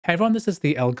Hey everyone, this is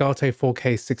the Elgato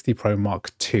 4K 60 Pro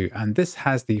Mark II, and this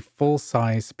has the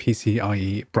full-size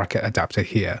PCIe bracket adapter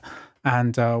here.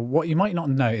 And what you might not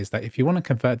know is that if you want to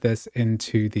convert this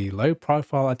into the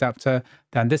low-profile adapter,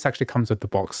 then this actually comes with the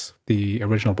box, the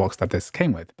original box that this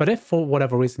came with. But if for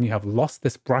whatever reason you have lost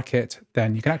this bracket,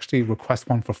 then you can actually request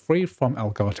one for free from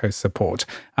Elgato support,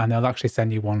 and they'll actually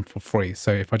send you one for free.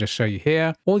 So if I just show you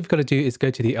here, all you've got to do is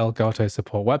go to the Elgato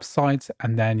support website,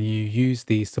 and then you use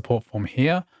the support form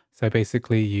here. So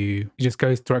basically you just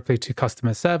go directly to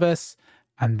customer service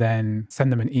and then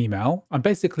send them an email. And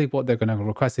basically what they're going to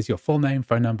request is your full name,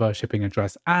 phone number, shipping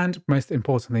address, and most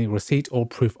importantly, receipt or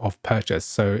proof of purchase.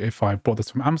 So if I bought this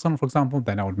from Amazon, for example,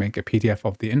 then I would make a PDF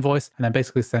of the invoice and then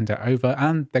basically send it over,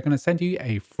 and they're going to send you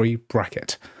a free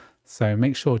bracket. So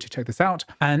make sure to check this out.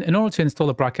 And in order to install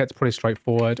the bracket, it's pretty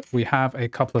straightforward. We have a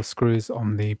couple of screws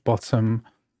on the bottom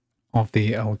of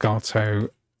the Elgato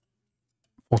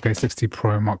 4K 60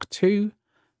 Pro Mark II,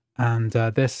 and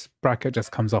this bracket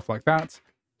just comes off like that.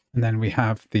 And then we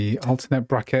have the alternate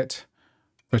bracket,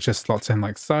 which just slots in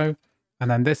like so. And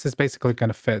then this is basically going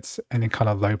to fit any kind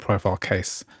of low profile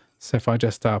case. So if I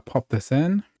just pop this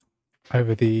in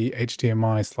over the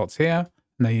HDMI slots here,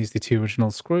 and I use the two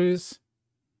original screws,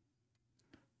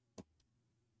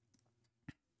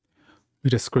 we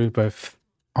just screw both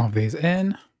of these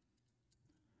in.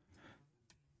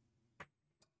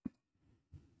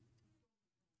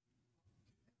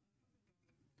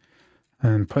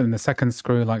 And put in the second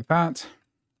screw like that.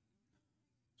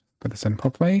 Put this in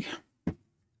properly.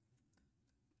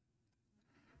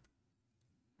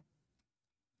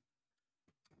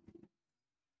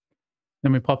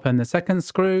 Then we pop in the second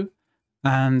screw,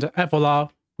 and voila,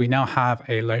 we now have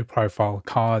a low profile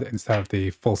card instead of the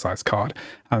full size card.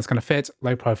 And it's going to fit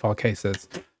low profile cases.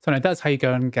 So now that's how you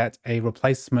go and get a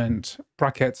replacement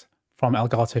bracket from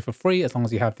Elgato for free, as long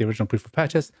as you have the original proof of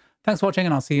purchase. Thanks for watching,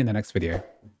 and I'll see you in the next video.